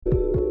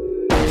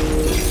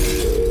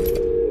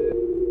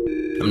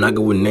I'm not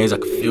good with names, I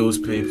confuse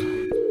people.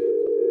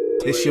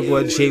 It's your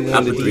boy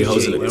J1 the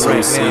DJ, and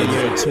right now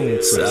you're in tune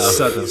to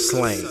Southern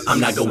Slang. I'm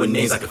not good with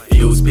names, I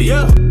confuse people.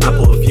 I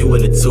put a few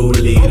in a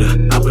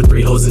 2-liter. I put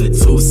 3 hoes in a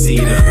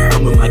 2-seater.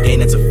 I'm with my gang,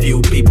 that's a few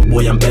people.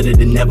 Boy, I'm better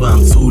than ever,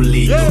 I'm too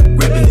lethal.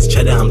 Grabbing this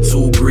cheddar, I'm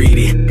too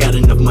greedy. Got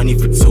enough money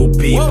for 2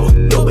 people.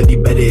 Nobody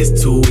better,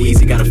 it's too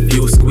easy. Got a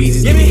few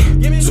squeezes, give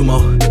me 2 more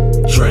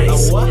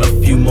drinks,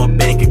 a few more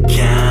bank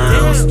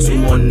accounts, 2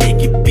 more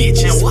naked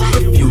bitches,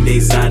 a few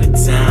days out of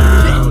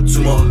town,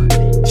 2 more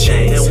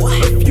chains,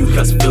 a few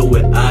cups filled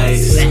with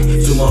ice,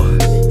 2 more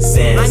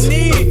sands,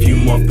 a few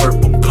more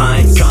purple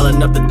pints.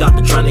 Calling up the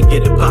doctor trying to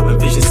get it poppin'.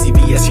 Vision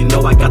CVS, you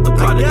know I got the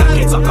product. I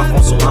can't talk off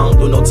phone, so I don't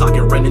do no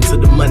talking. Running to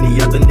the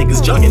money, other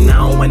niggas jogging. I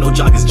don't wear no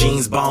joggers,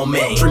 jeans, ball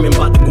man. Dreaming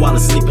about the guala,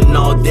 sleeping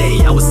all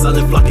day. I was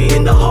selling flocking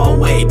in the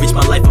hallway. Bitch,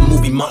 my life a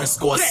movie, Martin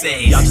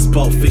Scorsese. Y'all just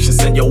Pulp Fiction,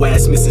 send your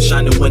ass missing.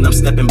 Shining when I'm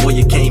stepping, boy,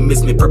 you can't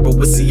miss me. Purple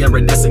with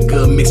Sierra, that's a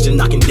good mixture.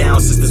 Knocking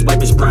down sisters, white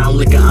bitch, brown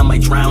liquor. I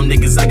might drown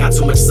niggas, I got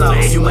too much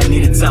sauce. You might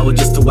need a towel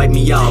just to wipe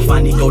me off.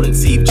 I need golden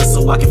teeth just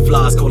so I can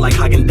floss. Cold like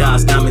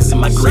Haagen-Dazs, diamonds in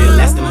my grill.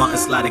 Aston Martin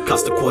slide, it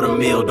cost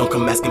 $250,000. Don't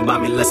come asking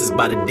about me unless it's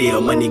by the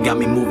deal. Money got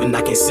me moving,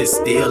 I can't sit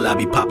still. I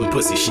be popping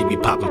pussy, she be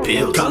popping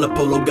pills. Call a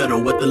polo gutter,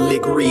 what the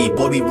lick read.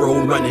 Boy, we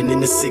roll running in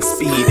the 6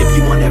 speed. If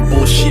you want that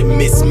bullshit,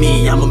 miss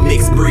me, I'm a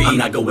mixed breed. I'm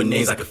not good with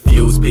names, I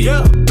confuse people.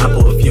 I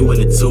put a few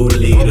in a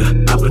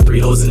 2-liter. I put 3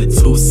 hoes in a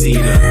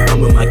 2-seater.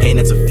 I'm with my gang,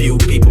 that's a few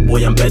people.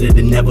 Boy, I'm better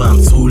than ever,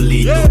 I'm too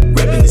lethal.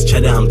 Grabbing this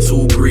cheddar, I'm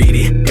too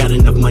greedy. Got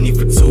enough money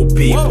for 2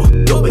 people.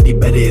 Nobody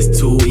better, it's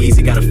too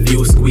easy. Got a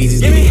few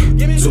squeezes, give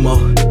me 2 more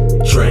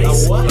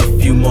drinks, a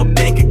few more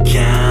bank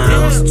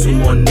accounts, 2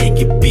 more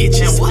naked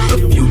bitches,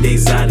 a few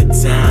days out of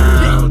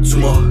town, 2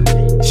 more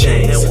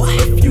chains,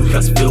 a few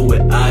cups filled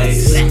with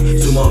ice,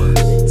 2 more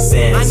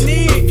sands,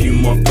 a few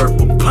more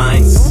purple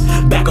pints.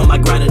 Back on my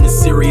grind and it's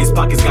serious,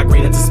 pockets got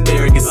green as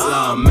asparagus.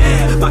 Oh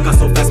man, my car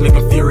so fast make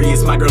 'em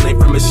furious. My girl ain't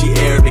from it, she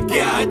Arabic.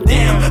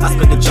 Goddamn, I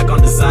spent a check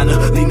on designer,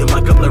 leaning my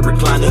cup like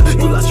recliner.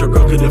 You lost your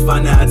girl, couldn't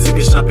find her. I took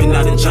her shopping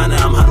out in China.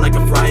 I'm hot like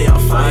a fry on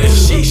fire.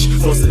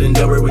 Sheesh, posted in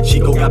Delaware with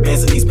Chico. Got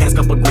bands in these pants,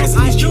 couple grands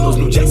in these Chinos.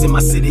 New jacks in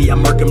my city, I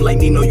murk 'em like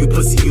Nino. You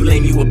pussy, you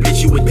lame, you a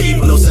bitch, you a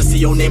diva. No sense to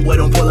your name, boy,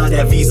 don't pull out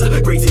that visa.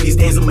 Great to these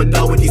days, I'm a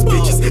dog with these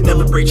bitches.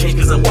 Never break change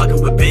cause I'm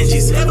walking with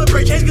Benjis. Never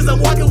break change cause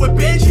I'm walking with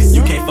Benjis.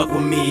 You can't fuck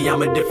with me,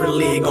 I'm a different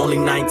league. Only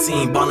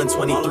 19, ballin'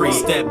 23.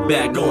 Step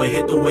back, go and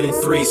hit the winning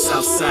 3.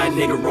 Southside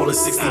nigga rollin'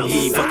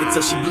 60E. Fuck it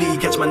till she bleed,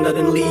 catch my nut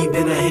and leave.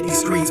 Then I hit these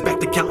streets, back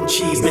to counting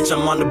cheese. Bitch,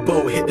 I'm on the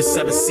boat, hit the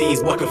 7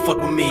 seas. Boy, can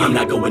fuck with me. I'm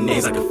not good with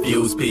names, I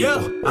confuse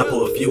people. I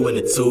put a few in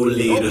a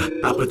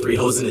 2-liter. I put 3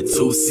 hoes in a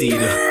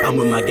 2-seater. I'm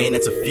with my gang,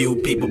 that's a few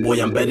people. Boy,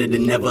 I'm better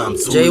than ever, I'm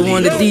too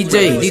J1 the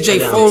DJ, DJ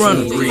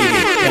Forerunner.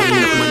 Got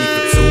enough money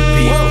for 2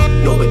 people.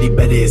 Nobody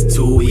better, it's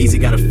too easy.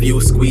 Got a few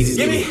squeezes,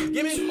 give me 2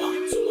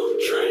 more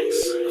drinks,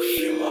 a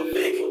few more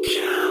bank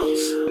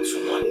accounts, 2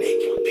 more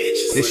naked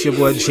bitches. It's your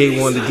boy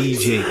J1 the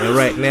DJ, and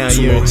right now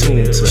you're in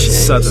tune to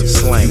Southern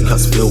Slang.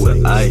 Cups filled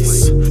with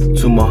ice,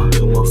 2 more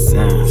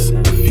sands,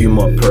 a few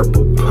more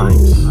purple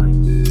pints.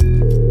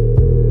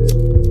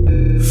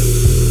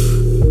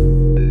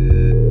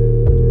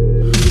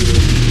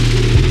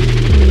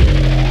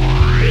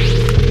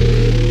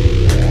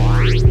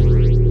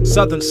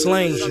 Southern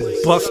Slang,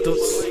 you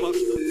bastards.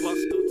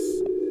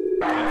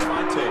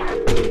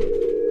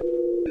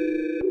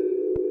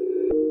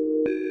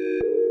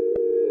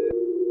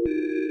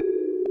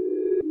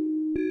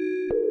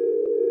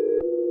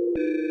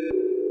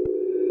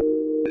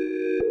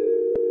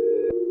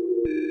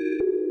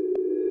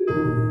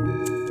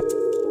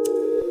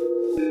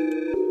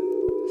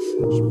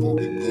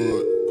 Smoking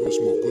good, good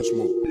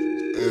smoke,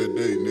 every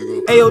day, nigga.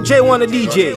 Ayo, J1 the DJ.